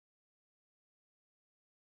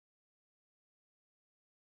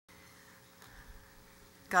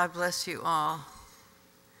God bless you all.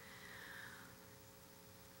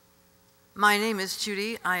 My name is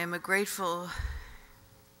Judy. I am a grateful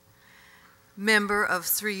member of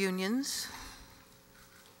 3 unions.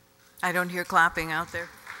 I don't hear clapping out there.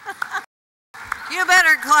 You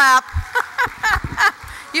better clap.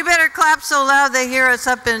 You better clap so loud they hear us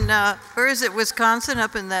up in, where is it, Wisconsin,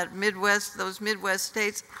 up in that Midwest, those Midwest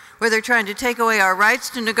states where they're trying to take away our rights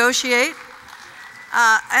to negotiate.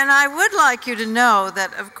 And I would like you to know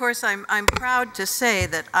that, of course, I'm proud to say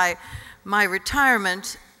that my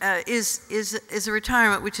retirement is a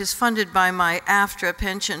retirement which is funded by my AFTRA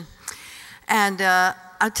pension. And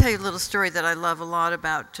I'll tell you a little story that I love a lot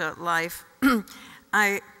about life.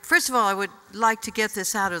 First of all, I would like to get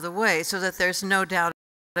this out of the way so that there's no doubt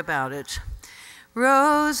about it.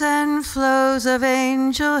 Rows and flows of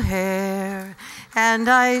angel hair and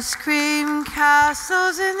ice cream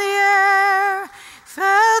castles in the air,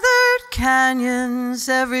 feathered canyons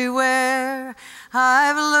everywhere.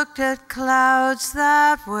 I've looked at clouds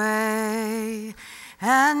that way,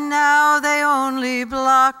 and now they only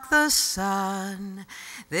block the sun.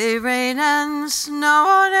 They rain and snow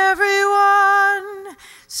on everyone.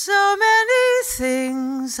 So many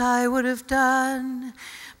things I would have done,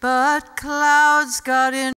 but clouds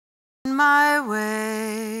got in my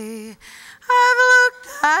way. I've looked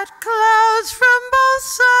at clouds from both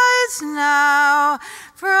sides now,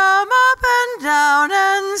 from up and down,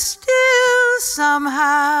 and still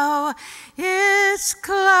somehow it's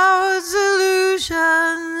clouds'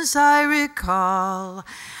 illusions I recall.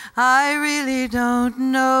 I really don't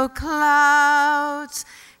know clouds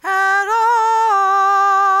at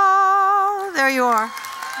all. There you are.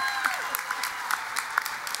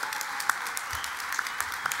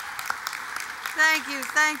 Thank you,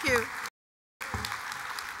 thank you.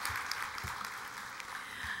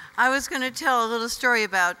 I was going to tell a little story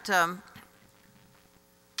about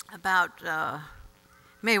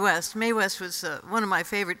Mae West. Mae West was one of my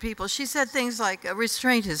favorite people. She said things like,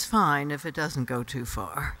 restraint is fine if it doesn't go too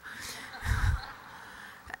far.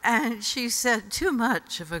 And she said, too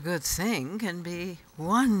much of a good thing can be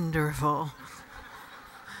wonderful.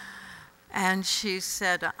 And she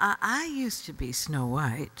said, I used to be Snow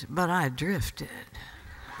White, but I drifted.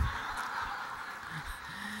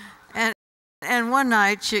 And one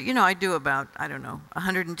night, you know, I do about, I don't know,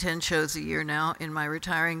 110 shows a year now in my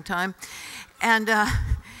retiring time. And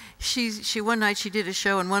one night she did a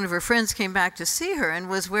show, and one of her friends came back to see her and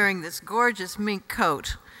was wearing this gorgeous mink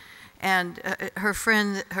coat. And her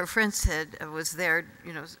friend said, was there,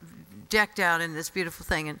 you know, decked out in this beautiful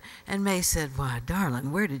thing. And Mae said, why,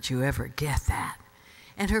 darling, where did you ever get that?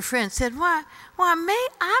 And her friend said, why, Mae,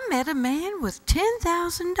 I met a man with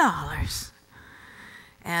 $10,000.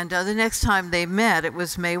 And the next time they met, it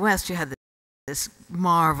was Mae West. She had this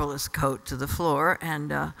marvelous coat to the floor.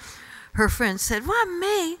 And her friend said, why,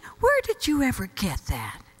 Mae, where did you ever get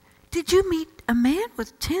that? Did you meet a man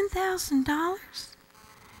with $10,000?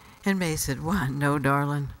 And Mae said, why, no,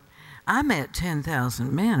 darling. I met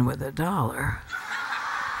 10,000 men with $1.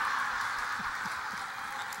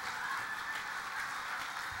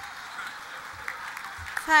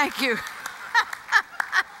 Thank you.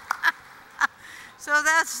 So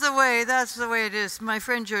that's the way it is. My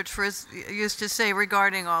friend George Fritz used to say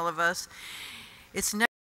regarding all of us, it's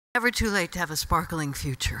never too late to have a sparkling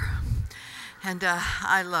future. And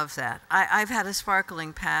I love that. I've had a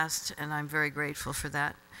sparkling past, and I'm very grateful for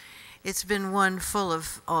that. It's been one full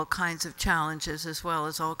of all kinds of challenges as well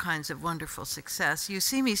as all kinds of wonderful success. You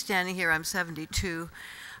see me standing here, I'm 72.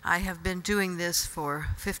 I have been doing this for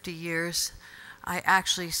 50 years. I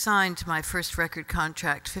actually signed my first record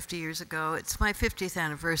contract 50 years ago. It's my 50th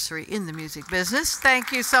anniversary in the music business.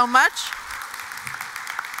 Thank you so much.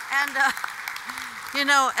 And, you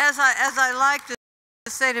know, as I like to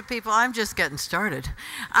say to people, I'm just getting started.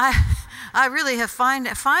 I really have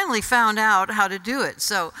finally found out how to do it.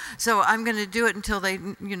 So I'm going to do it until they,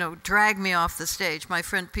 you know, drag me off the stage. My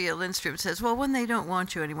friend Pia Lindstrom says, well, when they don't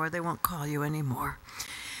want you anymore, they won't call you anymore.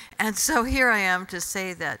 And so here I am to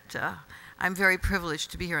say that I'm very privileged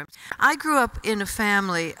to be here. I grew up in a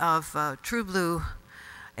family of true blue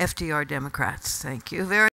FDR Democrats. Thank you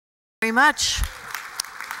very, very much.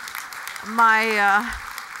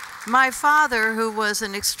 My father, who was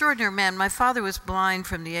an extraordinary man, my father was blind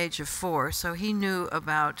from the age of 4, so he knew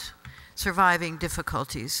about surviving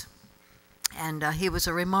difficulties. And he was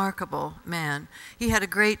a remarkable man. He had a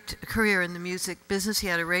great career in the music business. He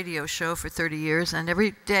had a radio show for 30 years, and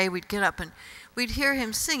every day we'd get up and we'd hear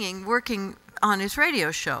him singing, working on his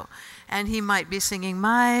radio show. And he might be singing,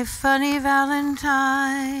 my funny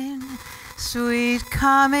Valentine, sweet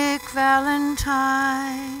comic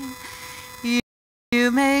Valentine, You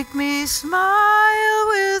make me smile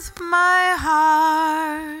with my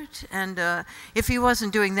heart. And if he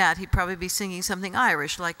wasn't doing that, he'd probably be singing something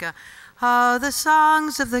Irish, like the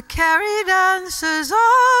songs of the carry dancers,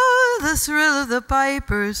 oh, the thrill of the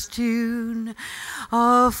piper's tune.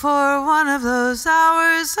 Oh, for one of those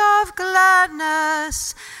hours of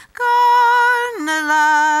gladness, gone,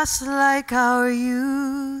 alas, like our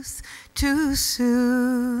youth, too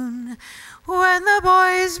soon. When the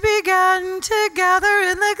boys began to gather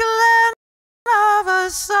in the glen of a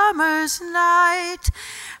summer's night,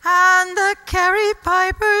 and the carry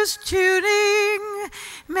pipers tuning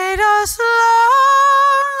made us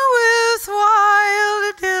long with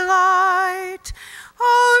wild delight.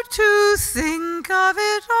 Oh, to think of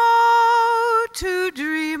it, oh, to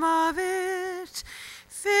dream of it,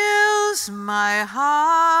 fills my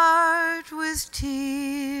heart with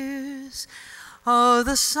tears. Oh,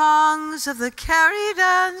 the songs of the carry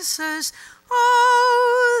dancers,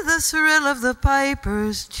 oh, the thrill of the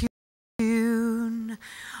piper's tune.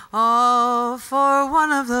 Oh, for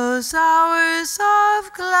one of those hours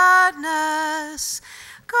of gladness,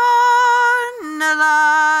 gone,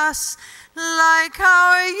 alas, like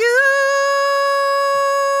our youth.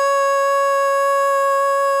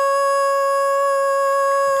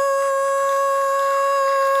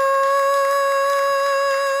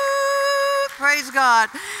 Praise God.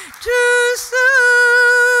 Too soon.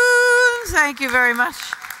 Thank you very much.